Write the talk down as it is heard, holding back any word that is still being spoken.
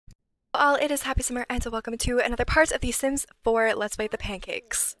Well, it is Happy Summer, and so welcome to another part of The Sims 4 Let's Play the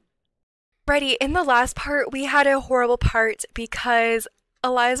Pancakes. Righty, in the last part, we had a horrible part because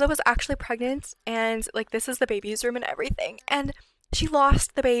Eliza was actually pregnant, and, this is the baby's room and everything, and she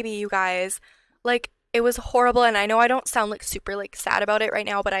lost the baby, you guys. It was horrible, and I know I don't sound, super, sad about it right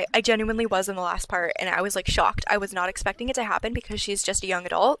now, but I genuinely was in the last part, and I was, shocked. I was not expecting it to happen because she's just a young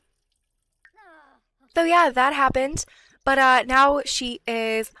adult. So yeah, that happened, but now she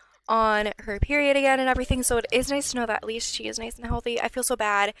is on her period again and everything, so it is nice to know that at least she is nice and healthy. I feel so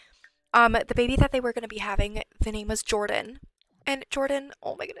bad. The baby that they were going to be having, the name was Jordan. And Jordan,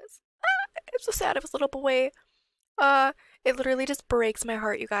 oh my goodness. I'm so sad. It was a little boy. It literally just breaks my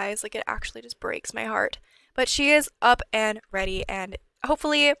heart, you guys. It actually just breaks my heart. But she is up and ready, and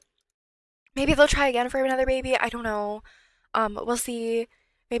hopefully, maybe they'll try again for another baby. I don't know. We'll see.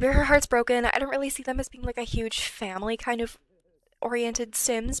 Maybe her heart's broken. I don't really see them as being, a huge family kind of oriented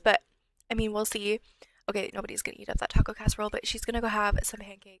Sims, but I mean, we'll see. Okay, nobody's gonna eat up that taco casserole, but she's gonna go have some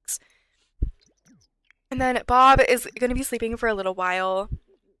pancakes. And then Bob is gonna be sleeping for a little while.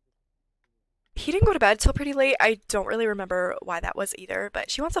 He didn't go to bed till pretty late. I don't really remember why that was either, but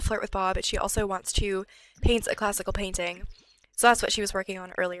she wants to flirt with Bob, and she also wants to paint a classical painting. So that's what she was working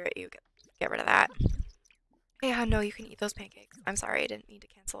on earlier. You get rid of that. Yeah, no, you can eat those pancakes. I'm sorry, I didn't mean to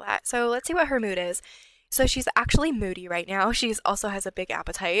cancel that. So let's see what her mood is. So she's actually moody right now. She also has a big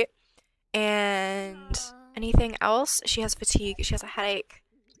appetite. And anything else? She has fatigue, she has a headache,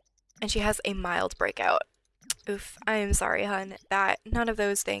 and she has a mild breakout. Oof, I'm sorry, hun. None of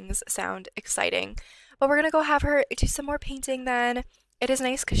those things sound exciting. But we're gonna go have her do some more painting then. It is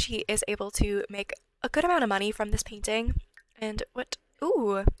nice because she is able to make a good amount of money from this painting. And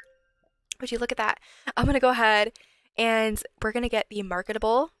ooh, would you look at that? I'm gonna go ahead and we're gonna get the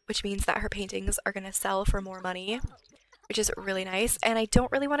marketable, which means that her paintings are gonna sell for more money, which is really nice. And I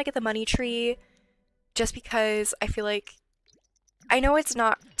don't really want to get the money tree just because I feel like, I know it's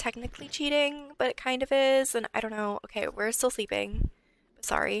not technically cheating, but it kind of is, and I don't know. Okay, we're still sleeping.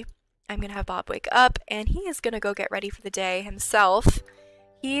 Sorry. I'm gonna have Bob wake up, and he is gonna go get ready for the day himself.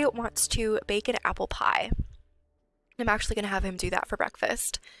 He wants to bake an apple pie. I'm actually gonna have him do that for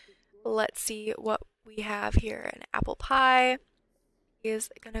breakfast. Let's see what we have here. An apple pie. He is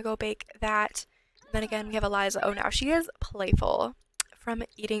gonna go bake that. And then again, we have Eliza. Oh, now she is playful from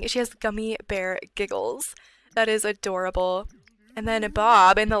eating. She has gummy bear giggles. That is adorable. And then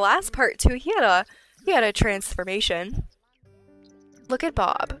Bob, in the last part too, he had a transformation. Look at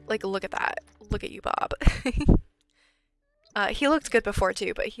Bob. Look at that. Look at you, Bob. He looked good before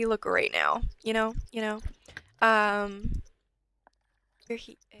too, but he looked great now. You know. Here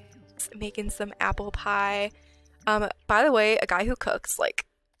he is making some apple pie. By the way, a guy who cooks,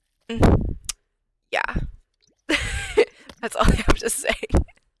 yeah. That's all I have to say.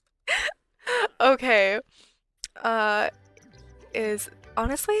 Okay.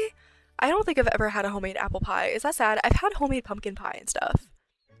 Honestly, I don't think I've ever had a homemade apple pie. Is that sad? I've had homemade pumpkin pie and stuff,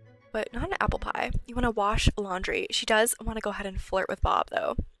 but not an apple pie. You want to wash laundry. She does want to go ahead and flirt with Bob,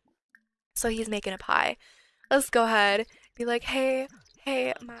 though. So he's making a pie. Let's go ahead. Be like, hey,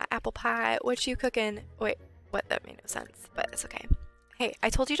 my apple pie, what you cooking? Wait, what? That made no sense, but it's okay. Hey, I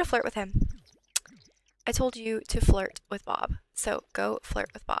told you to flirt with him. I told you to flirt with Bob. So go flirt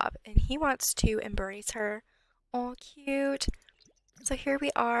with Bob. And he wants to embrace her. Oh, cute. So here we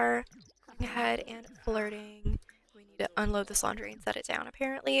are, going ahead and flirting. We need to unload this laundry and set it down,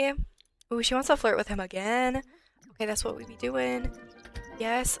 apparently. Ooh, she wants to flirt with him again. Okay, that's what we be doing.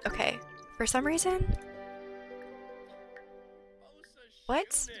 Yes, okay. For some reason...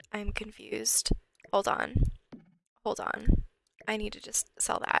 What? I'm confused. Hold on. I need to just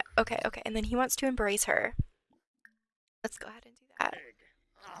sell that. Okay, and then he wants to embrace her. Let's go ahead and do that.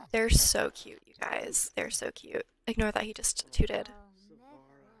 They're so cute, you guys. They're so cute. Ignore that he just tooted.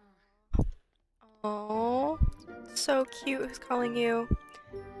 Oh, so cute. Who's calling you?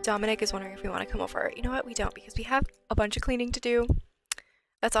 Dominic is wondering if we want to come over. You know what? We don't, because we have a bunch of cleaning to do.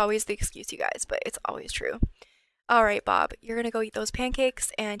 That's always the excuse, you guys, but it's always true. Alright, Bob, you're gonna go eat those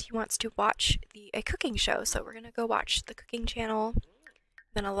pancakes, and he wants to watch a cooking show, so we're gonna go watch the cooking channel.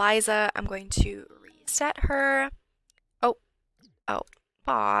 Then Eliza, I'm going to reset her. Oh,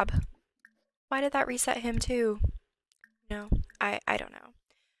 Bob. Why did that reset him too? No, I don't know.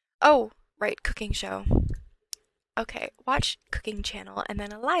 Oh, right, cooking show. Okay, watch cooking channel, and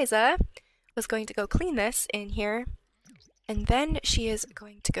then Eliza was going to go clean this in here, and then she is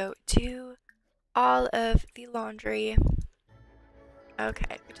going to go do all of the laundry.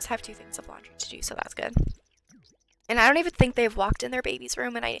 Okay, we just have 2 things of laundry to do, so that's good. And I don't even think they've walked in their baby's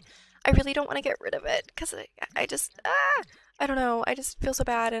room, and I really don't want to get rid of it because I just, I don't know. I just feel so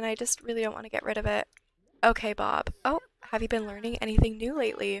bad, and I just really don't want to get rid of it. Okay, Bob. Oh, have you been learning anything new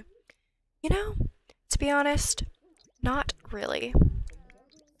lately? You know, to be honest, not really.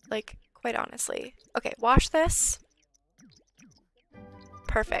 Like, quite honestly. Okay, wash this.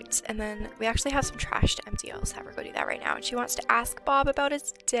 Perfect. And then we actually have some trash to empty. I'll just have her go do that right now. And she wants to ask Bob about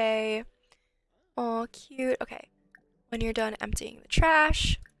his day. Oh, cute. Okay. When you're done emptying the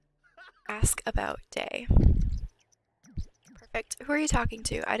trash, ask about day. Perfect. Who are you talking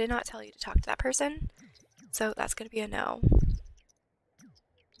to? I did not tell you to talk to that person. So that's going to be a no.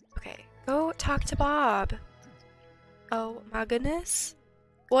 Okay. Go talk to Bob. Oh my goodness.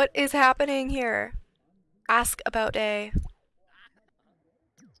 What is happening here? Ask about day.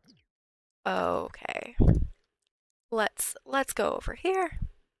 Okay. Let's go over here.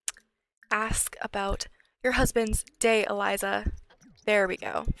 Ask about your husband's day, Eliza. There we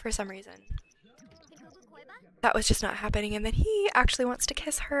go. For some reason. That was just not happening, and then he actually wants to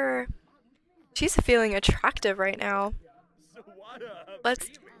kiss her. She's feeling attractive right now. Let's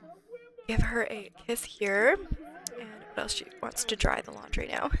give her a kiss here. And what else? She wants to dry the laundry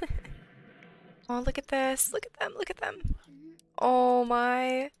now. Oh, look at this. Look at them. Look at them. Oh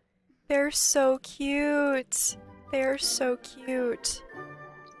my. They're so cute. They're so cute.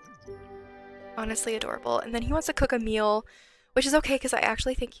 Honestly adorable. And then he wants to cook a meal, which is okay because I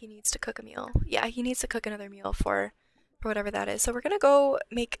actually think he needs to cook a meal. Yeah, he needs to cook another meal for whatever that is. So we're gonna go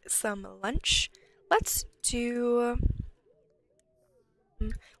make some lunch. Let's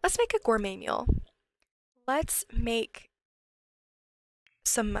make a gourmet meal. Let's make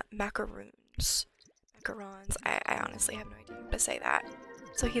some macaroons. Macarons. I honestly have no idea how to say that.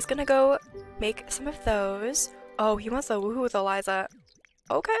 So he's gonna go make some of those. Oh, he wants to woohoo with Eliza.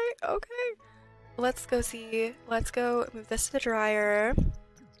 Okay, okay. Let's go see. Let's go move this to the dryer.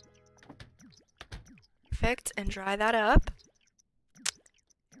 Perfect. And dry that up.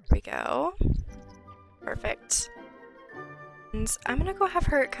 There we go. Perfect. And I'm gonna go have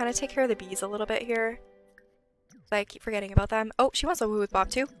her kind of take care of the bees a little bit here. I keep forgetting about them. Oh, she wants to woo with Bob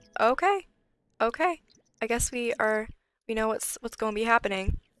too. Okay. Okay. I guess we know what's going to be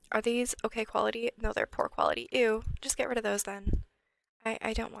happening. Are these okay quality? No, they're poor quality. Ew. Just get rid of those then.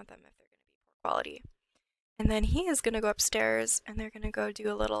 I don't want them if they're going to be poor quality. And then he is going to go upstairs and they're going to go do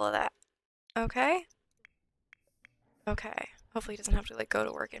a little of that. Okay? Okay. Hopefully he doesn't have to like go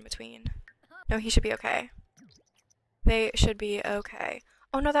to work in between. No, he should be okay. They should be okay.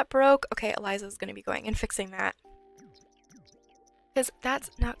 Oh no, that broke. Okay, Eliza's going to be going and fixing that. Because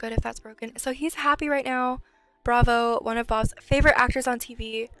that's not good if that's broken. So he's happy right now. Bravo, one of Bob's favorite actors on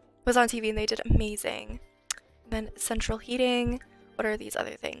TV was on TV and they did amazing. And then central heating. What are these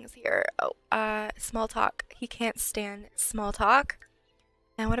other things here? Oh, small talk. He can't stand small talk.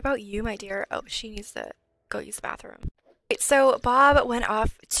 And what about you, my dear? Oh, she needs to go use the bathroom. Right, so Bob went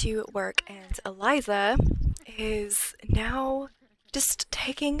off to work and Eliza is now just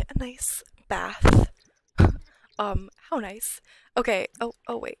taking a nice bath. How nice. Okay, oh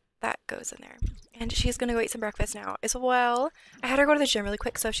wait, that goes in there. And she's gonna go eat some breakfast now as well. I had her go to the gym really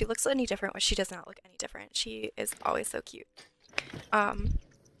quick, so if she looks any different, which she does not look any different. She is always so cute. Now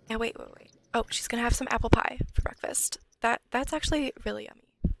wait. Oh, she's gonna have some apple pie for breakfast. That's actually really yummy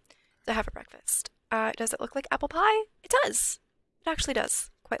to have for breakfast. Does it look like apple pie? It does. It actually does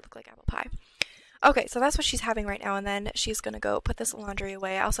quite look like apple pie. Okay, so that's what she's having right now, and then she's gonna go put this laundry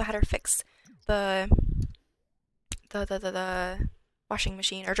away. I also had her fix the washing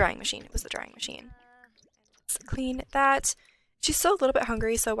machine or drying machine. It was the drying machine. Let's clean that. She's still a little bit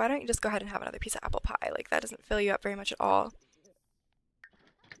hungry, so why don't you just go ahead and have another piece of apple pie? Like, that doesn't fill you up very much at all.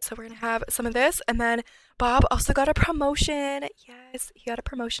 So we're gonna have some of this, and then Bob also got a promotion. Yes, he got a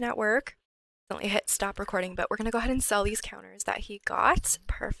promotion at work. Only hit stop recording, but we're gonna go ahead and sell these counters that he got.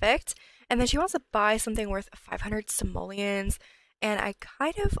 Perfect. And then she wants to buy something worth 500 simoleons, and I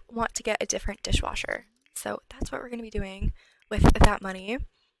kind of want to get a different dishwasher. So that's what we're gonna be doing with that money.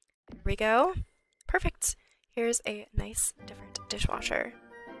 There we go. Perfect. Here's a nice different dishwasher.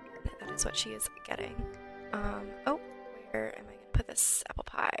 And that is what she is getting. Oh, where am I gonna put this apple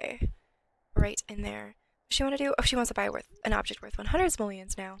pie? Right in there. What does she want to do? Oh, she wants to buy an object worth 100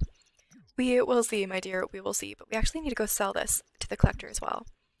 simoleons now. We will see, my dear. We will see. But we actually need to go sell this to the collector as well.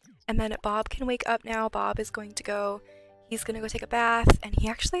 And then Bob can wake up now. Bob is going to go. He's going to go take a bath. And he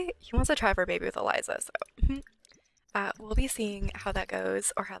wants to try for a baby with Eliza. So we'll be seeing how that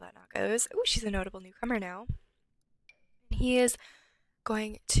goes or how that not goes. Oh, she's a notable newcomer now. And he is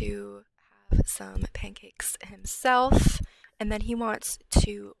going to have some pancakes himself. And then he wants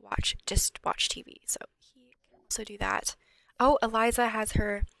to watch TV. So he also do that. Oh, Eliza has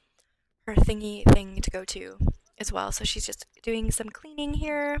her thingy thing to go to as well, so she's just doing some cleaning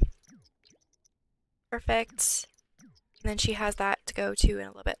here. Perfect. And then she has that to go to in a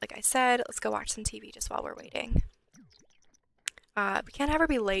little bit, like I said. Let's go watch some TV just while we're waiting. We can't have her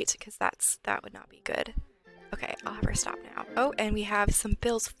be late because that would not be good. Okay, I'll have her stop now. Oh, and we have some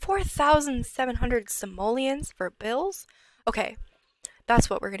bills. 4,700 simoleons for bills? Okay, that's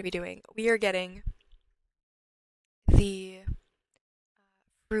what we're going to be doing. We are getting the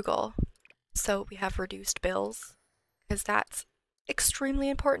frugal, so we have reduced bills, because that's extremely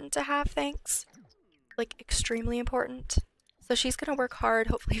important to have, thanks. Like, extremely important. So she's going to work hard.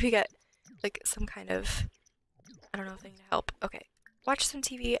 Hopefully we get, like, some kind of, I don't know, thing to help. Okay, watch some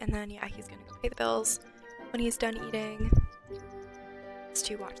TV, and then, yeah, he's going to go pay the bills when he's done eating. It's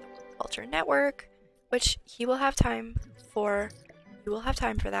to watch the World Culture Network, which he will have time for. You will have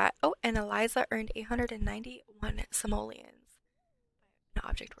time for that. Oh, and Eliza earned 891 simoleons. An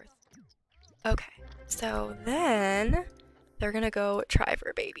object worth. Okay, so then they're gonna go try for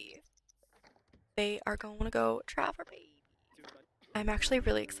a baby. They are going to go try for a baby. I'm actually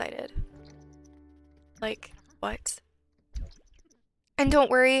really excited. Like, what? And don't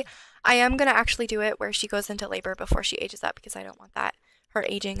worry, I am gonna actually do it where she goes into labor before she ages up, because I don't want that, her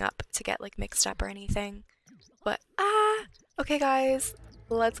aging up, to get like mixed up or anything. But, okay guys,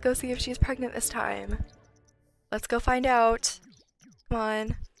 let's go see if she's pregnant this time. Let's go find out. Come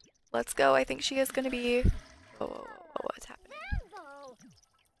on. Let's go. I think she is gonna be... Whoa, whoa, whoa, whoa, what's happening?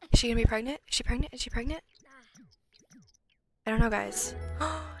 Is she gonna be pregnant? Is she pregnant? Is she pregnant? I don't know, guys.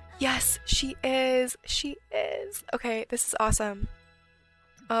 Yes, she is! She is! Okay, this is awesome.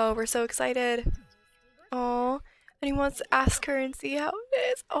 Oh, we're so excited. Oh, and he wants to ask her and see how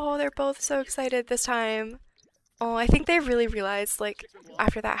it is. Oh, they're both so excited this time. Oh, I think they really realized, like,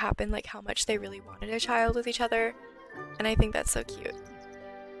 after that happened, like, how much they really wanted a child with each other. And I think that's so cute.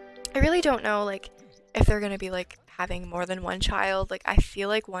 I really don't know, like, if they're gonna be, like, having more than one child. Like, I feel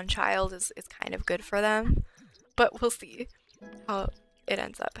like one child is kind of good for them. But we'll see how it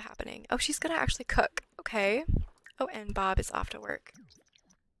ends up happening. Oh, she's gonna actually cook. Okay. Oh, and Bob is off to work.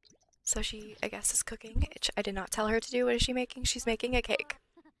 So she, I guess, is cooking, which I did not tell her to do. What is she making? She's making a cake.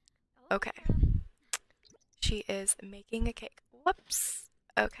 Okay. She is making a cake. Whoops.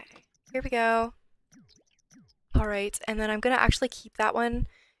 Okay. Here we go. Alright, and then I'm gonna actually keep that one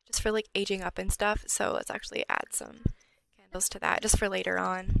just for like aging up and stuff. So let's actually add some candles to that just for later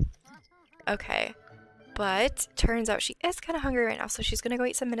on. Okay. But turns out she is kind of hungry right now, so she's gonna go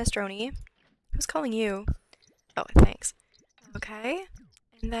eat some minestrone. Who's calling you? Oh, thanks. Okay.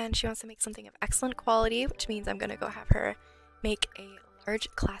 And then she wants to make something of excellent quality, which means I'm gonna go have her make a large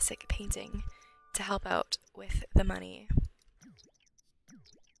classic painting to help out with the money.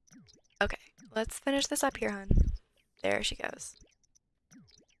 Okay, let's finish this up here, hun. There she goes.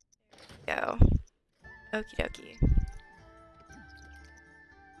 There we go. Okie dokie.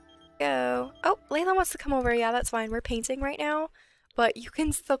 Go. Oh, Layla wants to come over. Yeah, that's fine. We're painting right now, but you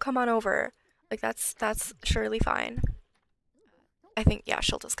can still come on over. Like, that's surely fine. I think, yeah,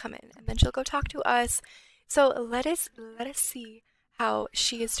 she'll just come in and then she'll go talk to us. So let us see how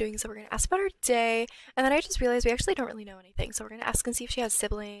she is doing. So we're gonna ask about her day, and then I just realized we actually don't really know anything. So we're gonna ask and see if she has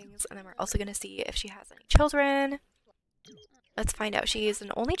siblings, and then we're also gonna see if she has any children. Let's find out. She is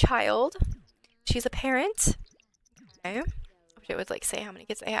an only child. She's a parent. Okay. I wish it would like say how many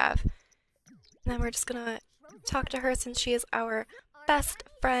kids they have. And then we're just gonna talk to her since she is our best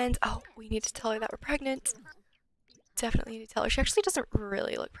friend. Oh, we need to tell her that we're pregnant. Definitely need to tell her. She actually doesn't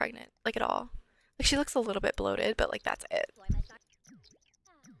really look pregnant, like at all. Like, she looks a little bit bloated, but like that's it.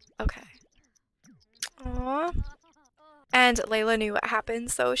 Okay. Aww. And Layla knew what happened,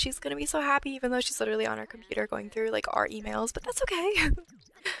 so she's gonna be so happy, even though she's literally on her computer going through like our emails, but that's okay.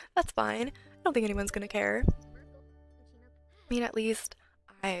 That's fine. I don't think anyone's gonna care. I mean, at least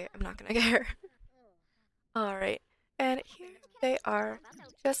I am not gonna care. Alright. And here they are,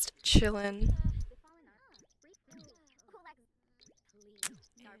 just chillin'.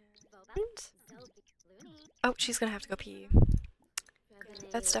 Oh, she's gonna have to go pee.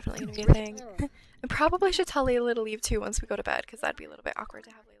 That's definitely gonna be a thing. I probably should tell Layla to leave too once we go to bed, because that'd be a little bit awkward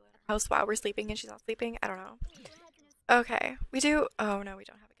to have Layla in our house while we're sleeping and she's not sleeping. I don't know. Okay, we do. Oh no, we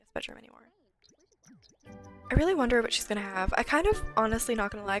don't have a guest bedroom anymore. I really wonder what she's gonna have. I kind of, honestly,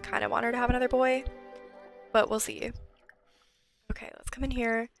 not gonna lie, kind of want her to have another boy, but we'll see. Okay, let's come in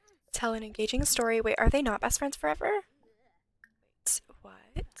here, tell an engaging story. Wait, are they not best friends forever? Wait,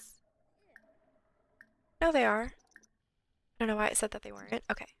 what? No, they are. I don't know why I said that they weren't.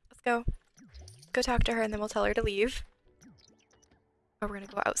 Okay, let's go. Go talk to her and then we'll tell her to leave. Oh, we're gonna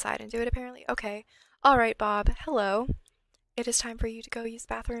go outside and do it apparently? Okay. All right, Bob. Hello. It is time for you to go use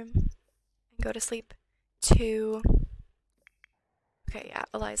the bathroom and go to sleep to... Okay, yeah,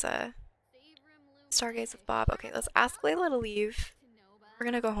 Eliza. Stargaze with Bob. Okay, let's ask Layla to leave. We're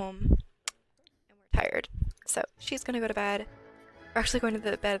gonna go home. And we're tired. So, she's gonna go to bed. We're actually going to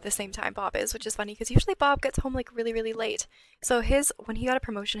the bed at the same time Bob is, which is funny because usually Bob gets home like really, really late. So when he got a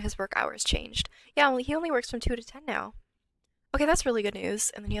promotion, his work hours changed. Yeah, he only works from 2 to 10 now. Okay, that's really good news.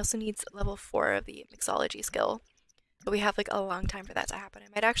 And then he also needs level 4 of the mixology skill. But we have like a long time for that to happen. I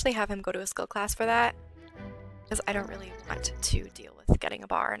might actually have him go to a skill class for that. Because I don't really want to deal with getting a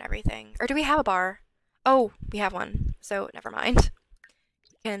bar and everything. Or do we have a bar? Oh, we have one. So never mind.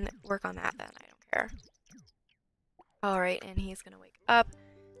 You can work on that then. I don't care. Alright, and he's gonna wake up.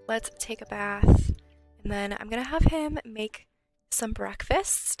 Let's take a bath. And then I'm gonna have him make some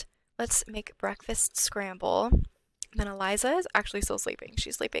breakfast. Let's make breakfast scramble. And then Eliza is actually still sleeping.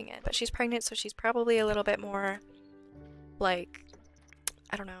 She's sleeping in, but she's pregnant, so she's probably a little bit more, like,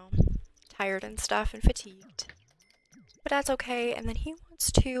 I don't know, tired and stuff and fatigued. But that's okay. And then he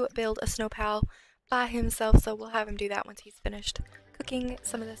wants to build a snow pal by himself, so we'll have him do that once he's finished cooking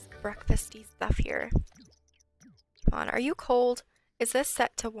some of this breakfasty stuff here. Come on, are you cold? Is this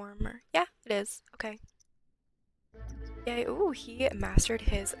set to warmer? Yeah, it is. Okay. Yay. Ooh, he mastered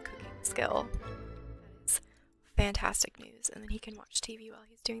his cooking skill. That is fantastic news. And then he can watch TV while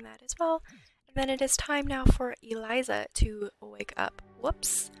he's doing that as well. And then it is time now for Eliza to wake up.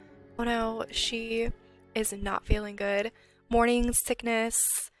 Whoops. Oh no, she is not feeling good. Morning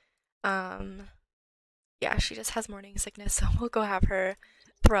sickness. Yeah, she just has morning sickness, so we'll go have her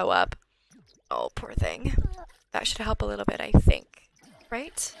throw up. Oh, poor thing. That should help a little bit, I think.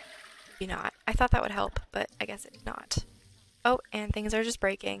 Right? Maybe not. I thought that would help, but I guess it did not. Oh, and things are just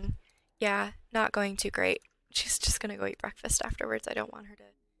breaking. Yeah, not going too great. She's just gonna go eat breakfast afterwards. I don't want her to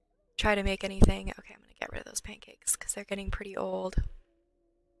try to make anything. Okay, I'm gonna get rid of those pancakes because they're getting pretty old.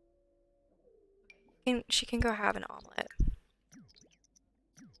 She can go have an omelet.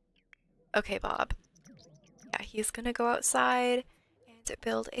 Okay, Bob. Yeah, he's gonna go outside and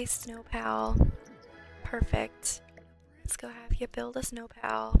build a snow pal. Perfect. Let's go have you build a snow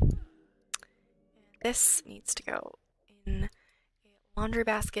pal. And this needs to go in a laundry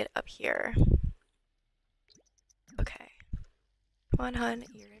basket up here. Okay. Come on, hun.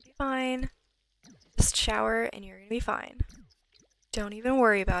 You're gonna be fine. Just shower and you're gonna be fine. Don't even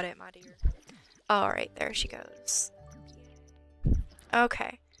worry about it, my dear. Alright, there she goes.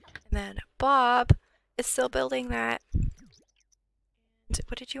 Okay. And then Bob is still building that. And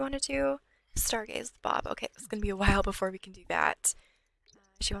what did you want to do? Stargaze with Bob. Okay, it's gonna be a while before we can do that.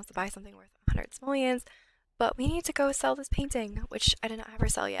 She wants to buy something worth 100 simoleons, but we need to go sell this painting, which I did not have her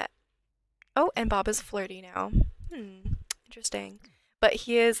sell yet. Oh, and Bob is flirty now. Interesting. But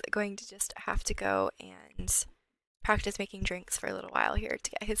he is going to just have to go and practice making drinks for a little while here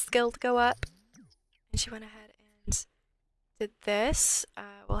to get his skill to go up. And she went ahead and did this.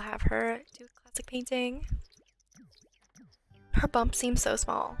 We'll have her do a classic painting. Her bump seems so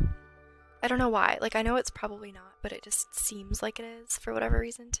small. I don't know why. Like, I know it's probably not, but it just seems like it is for whatever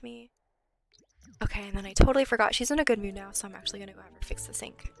reason to me. Okay, and then I totally forgot. She's in a good mood now, so I'm actually gonna go have her fix the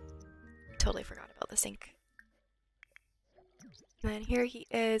sink. Totally forgot about the sink. And then here he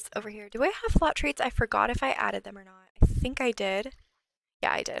is over here. Do I have lot treats? I forgot if I added them or not. I think I did.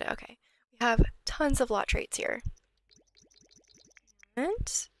 Yeah, I did. Okay. We have tons of lot traits here.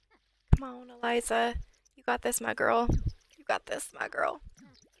 And come on, Eliza. You got this, my girl. You got this, my girl.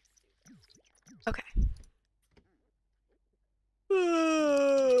 Okay.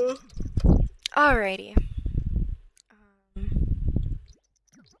 Alrighty.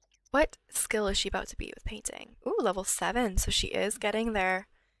 What skill is she about to be with painting? Ooh, level 7. So she is getting there.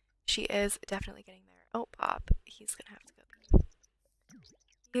 She is definitely getting there. Oh, Bob. He's gonna have to go.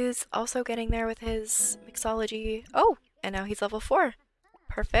 He's also getting there with his mixology. Oh, and now he's level 4.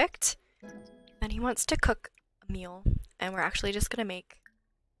 Perfect. And he wants to cook a meal. And we're actually just gonna make...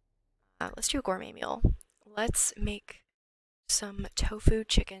 let's do a gourmet meal. Let's make some tofu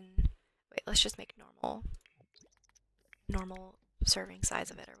chicken. Wait, let's just make normal serving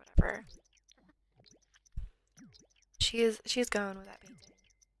size of it or whatever. She's going with that painting.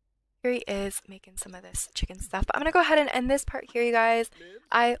 Here he is making some of this chicken stuff. But I'm gonna go ahead and end this part here, you guys.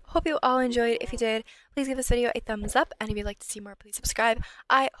 I hope you all enjoyed. If you did, please give this video a thumbs up, and if you'd like to see more, please subscribe.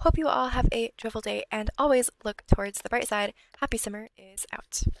 I hope you all have a joyful day, and always look towards the bright side. HappySimmerrr is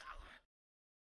out.